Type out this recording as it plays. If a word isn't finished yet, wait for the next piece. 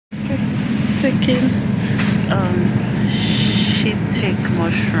taking shiitake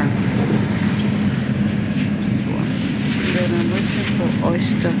mushroom. And then I'm waiting for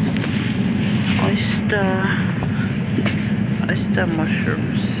oyster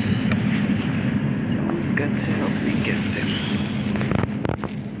mushrooms. Someone's got to help me get them.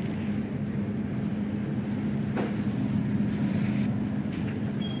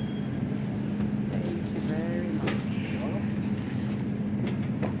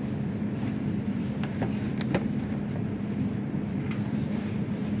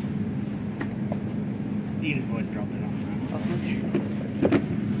 You just go ahead and drop it off.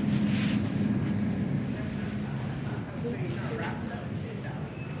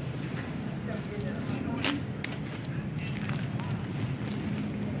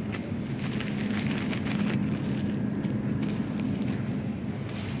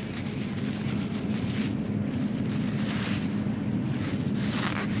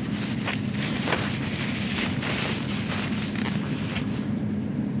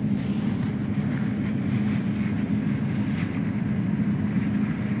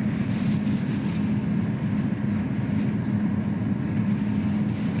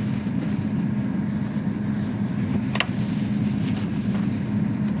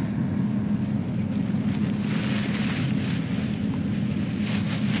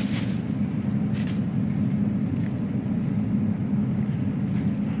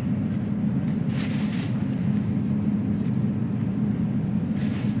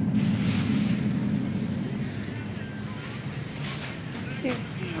 Here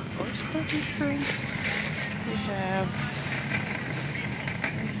we have oyster mushroom. We have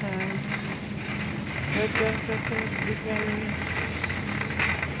red bell peppers, blueberries.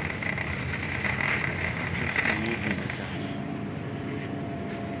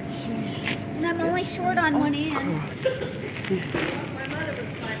 And I'm only short on one end. My mother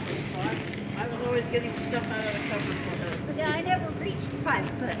was 5 feet, so I was always getting stuff out of the cupboard for her. Yeah, I never reached 5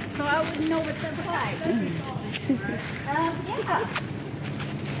 foot, so I wouldn't know what that's like. Yeah.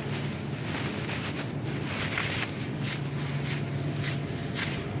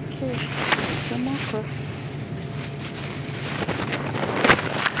 Okay, some more coffee.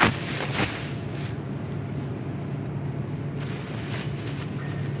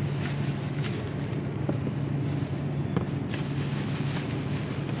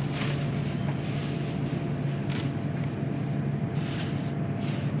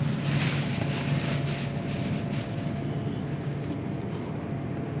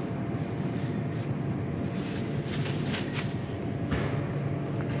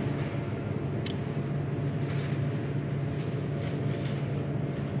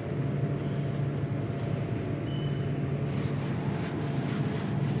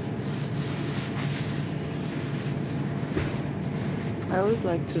 I always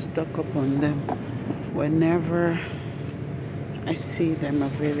like to stock up on them whenever I see them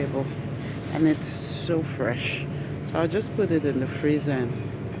available, and it's so fresh. So I'll just put it in the freezer, and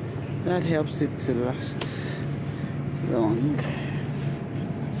that helps it to last long. I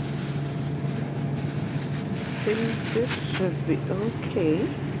think this should be okay.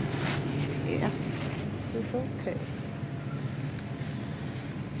 Yeah, this is okay.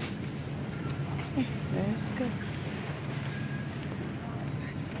 Okay, let's go.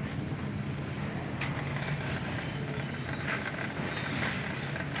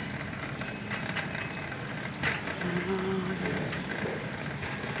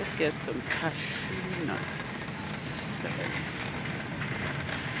 Let's get some cashew nuts.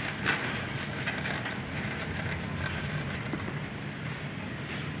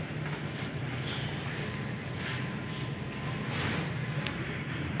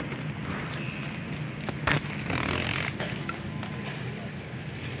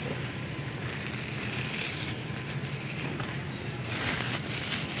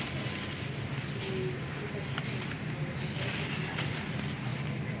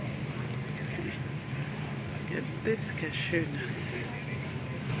 This cashew nuts.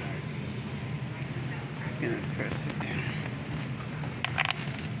 Just gonna press it down.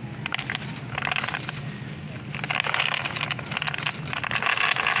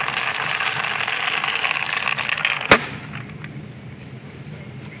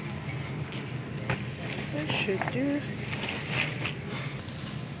 That should do it.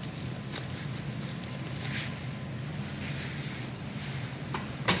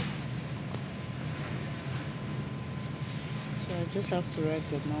 I just have to write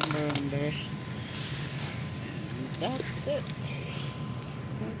the number on there, and that's it.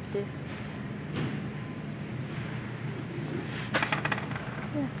 Okay.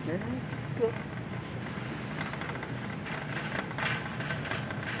 Yeah, let's go.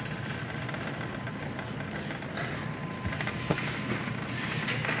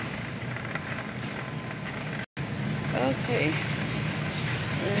 Okay,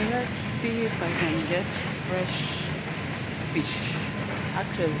 let's see if I can get fresh fish.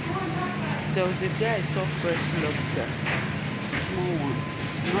 Actually, there was a day I saw fresh lobster, small ones,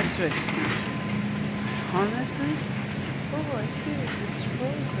 not too expensive. Honestly, oh, I see it. It's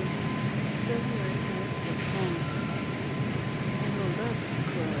frozen. 7 per pound. Oh no, that's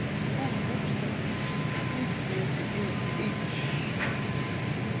good. Oh, lobster. 6.98 each.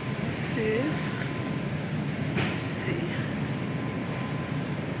 Let's see. Let's see.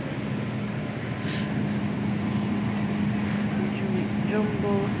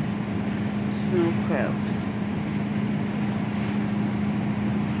 Jumbo snow crabs.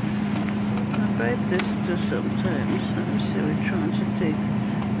 I buy this too sometimes. Let me see which one to take.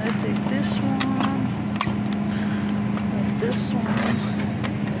 I take this one. This one.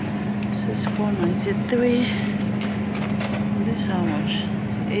 This is $4.93. This how much?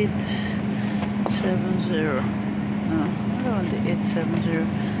 870. No, I don't want the 870.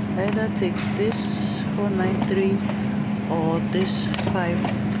 I either take this $4.93 or this $5.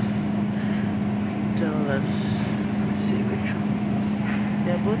 Let's see which one.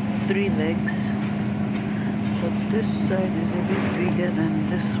 They're both 3 legs, but this side is a bit bigger than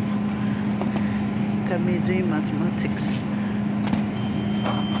this one. Can be doing mathematics.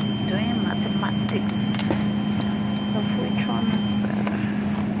 Doing mathematics of which one is better.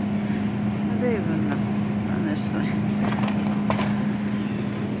 I don't even know, honestly.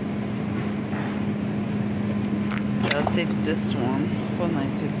 I'll take this one for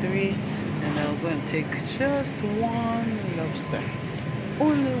 $4.93, and I'll go and take just one lobster.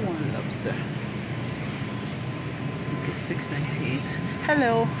 Only one lobster. Okay, $6.98.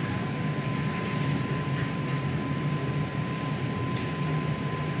 Hello.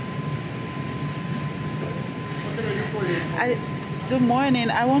 Good morning.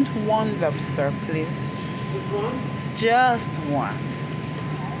 I want one lobster, please. Just one? Just one.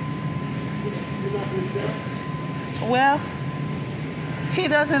 You're not going to share? Well, he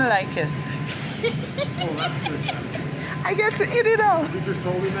doesn't like it. Oh, that's good. I get to eat it all. You just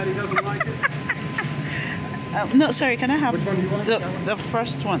told him that he doesn't like it? No, sorry, can I have Which one do you want? the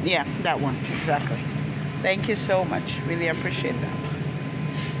first one? Yeah, that one, exactly. Thank you so much. Really appreciate that.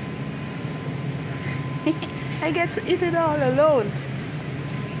 I get to eat it all alone.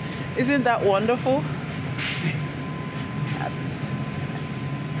 Isn't that wonderful? That's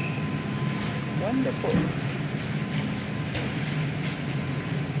wonderful.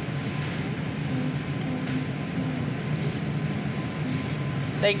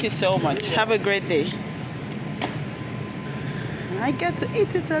 Thank you so much. Have a great day. I get to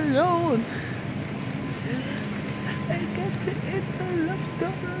eat it alone. I get to eat the lobster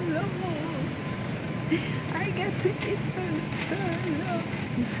alone. I get to eat the lobster alone.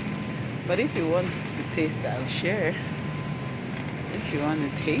 But if you want to taste it, I'll share. If you want to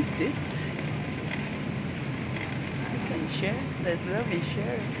taste it, I can share. There's love in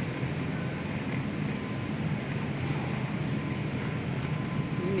sharing.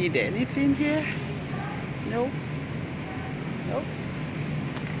 You need anything here? No? Nope.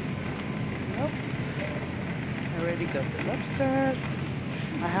 Nope. I already got the lobster.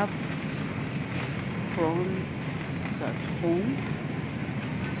 I have prawns at home.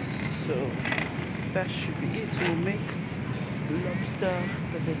 So that should be it. We'll make lobster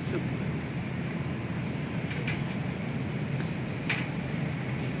pepper soup.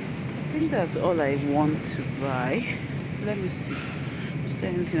 I think that's all I want to buy. Let me see. Is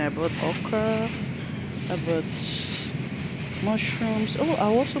there anything? I bought okra. I bought mushrooms. Oh,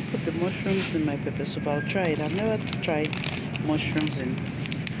 I'll also put the mushrooms in my pepper soup. I'll try it. I've never tried mushrooms in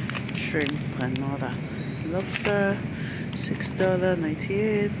shrimp and all that. Lobster,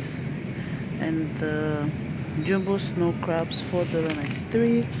 $6.98, and the jumbo snow crabs,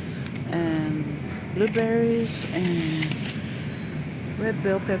 $4.93, and blueberries and red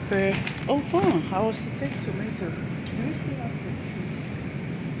bell pepper. Oh, I was to take tomatoes. Do we still have to?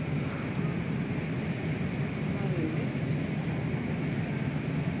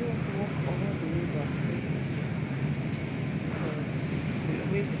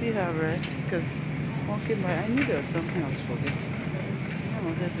 We still have, right? Because walking by, I knew there was something I was forgetting. I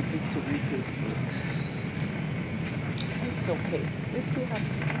wanted to pick tomatoes, but it's okay. We still have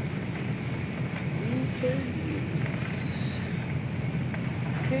some we can use.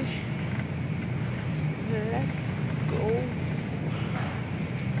 Okay, let's go.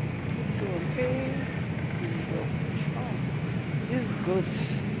 Let's go and pay. Oh, this goat.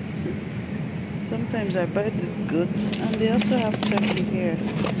 Sometimes I buy these goats, and they also have turkey here.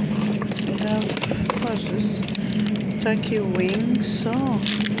 They have, what's this? Turkey wings. Oh,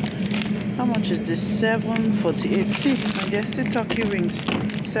 How much is this? $7.48. See, they see turkey wings.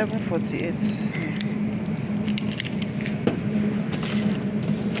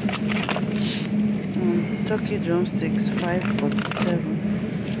 $7.48. Turkey drumsticks,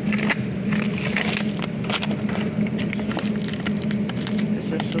 $5.47.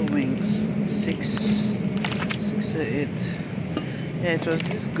 There's also wings, $6.08. Yeah, it was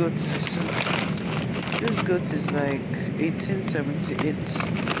this goat. So this goat is like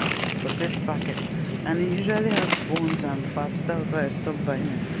 $18.78 for this packet, and it usually has bones and fats. That was why I stopped buying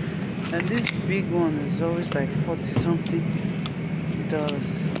it. And this big one is always like 40 something dollars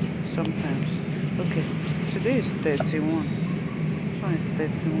sometimes. Okay, today is 31. This one is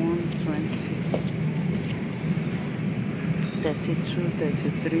 31.20, 32,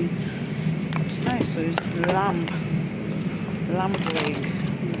 33. It's nice. So it's lamb leg.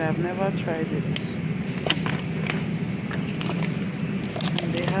 I've never tried it.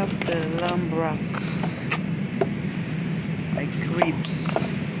 And they have the lamb rack, like ribs,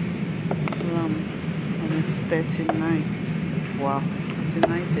 lamb, and it's 39. Wow,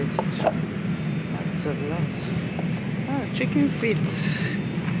 39, 32. That's a lot. Oh, chicken feet,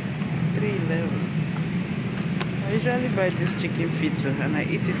 3.11. I usually buy this chicken feet too, and I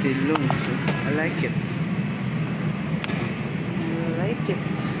eat it alone too. I like it. It.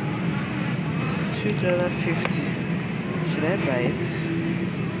 It's $2.50. Should I buy it?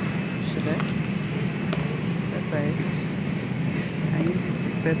 Should I? Should I buy it? I use it to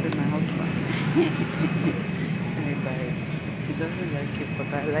pepper my husband. Let me buy it. He doesn't like it, but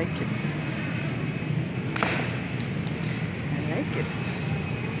I like it. I like it.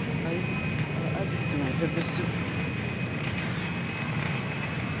 I'll add it to my pepper soup.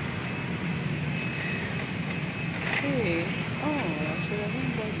 Hey. Oh, actually, I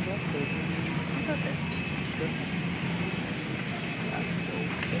didn't buy broccoli. It's okay. That's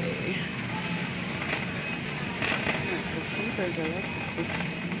okay. Because sometimes I like to put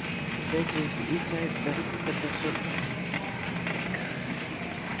veggies inside the pepper soup.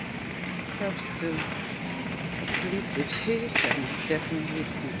 Helps to complete the taste, and definitely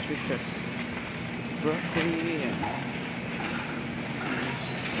it's nutritious. Broccoli and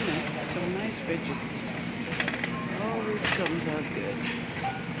some nice veggies. Always comes out good.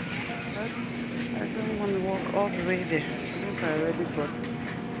 But I don't want to walk all the way there since I already bought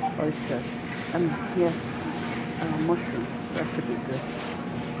oysters. And yeah, mushroom. That should be good.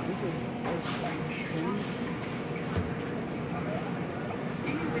 This is oyster mushroom.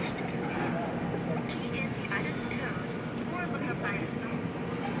 Do you wish to continue? Key in the item's code or look up items.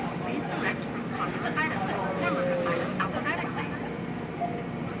 Please select from popular items or look up items alphabetically.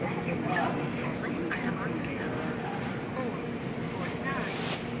 Place item on scale.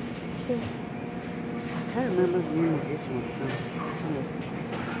 I can't remember the name of this one, honestly.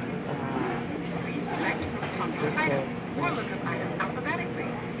 Please select from popular items or look up item alphabetically.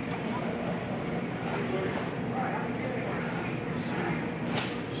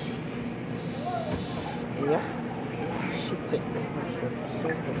 Yeah, she take.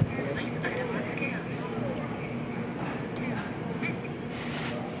 Place item on scale. $2.50.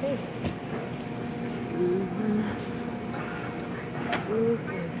 Hey.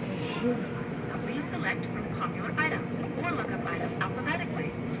 Please select from popular items or look up item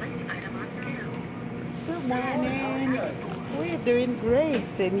alphabetically. Place item on scale. Good morning. We're doing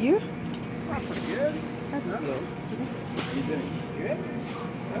great, and you? Pretty good. That's good. You doing good?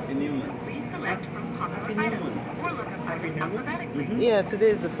 Happy New Month. Please select from popular items or look up item alphabetically. Yeah, today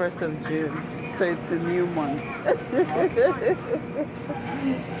is the 1st of June, so it's a new month.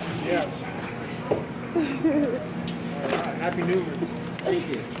 Yes. Happy New Year. Thank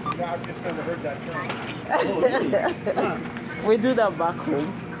you. I've just never heard that term. Oh, really? Huh. We do that back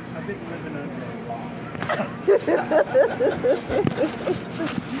home. I've been living under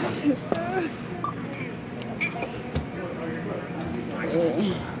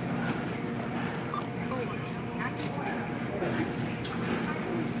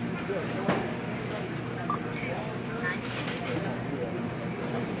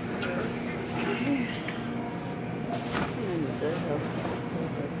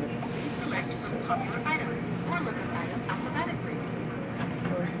Select from popular items or look up item alphabetically.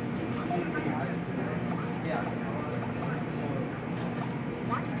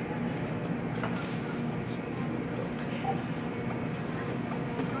 Quantity needed.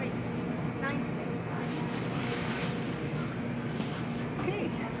 3.90. Okay,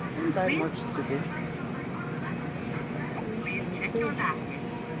 didn't buy much today. Please check your basket.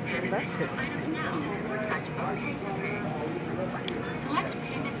 Scan additional items now or touch OK to pay. Select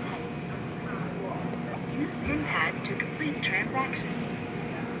payment type. Use PIN pad to complete transaction.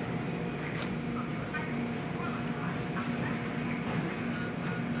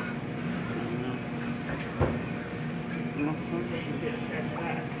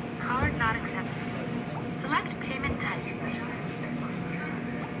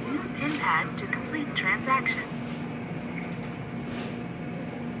 keypad to complete transaction.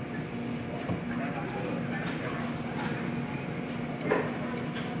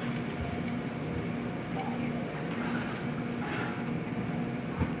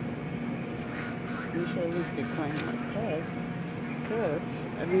 Usually decline my card because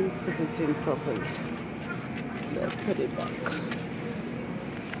I didn't put it in properly. So I put it back.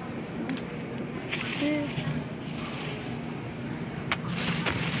 Take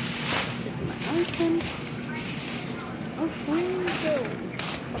my item. Off we go.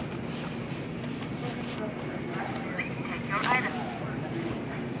 Please take your items.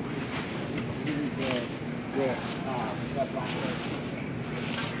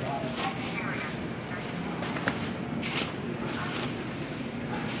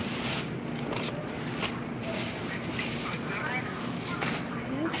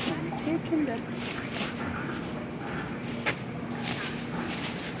 Yes, I'm taking them.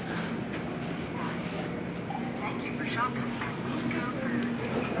 Thank you for shopping at Winco Foods.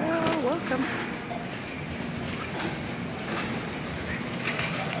 Oh, welcome.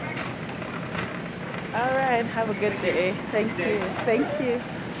 All right, have a good day. Thank you. Thank you.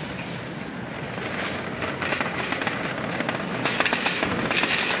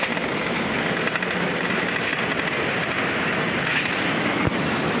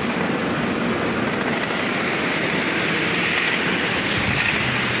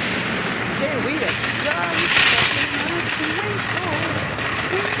 Okay, we are done.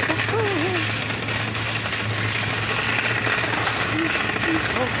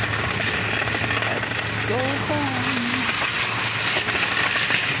 Let's go home.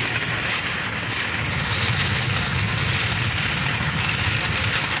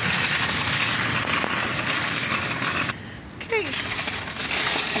 Okay,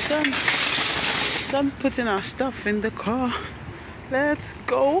 done putting our stuff in the car. Let's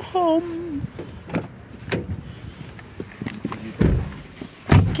go home.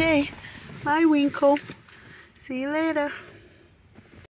 Okay, bye Winco. See you later.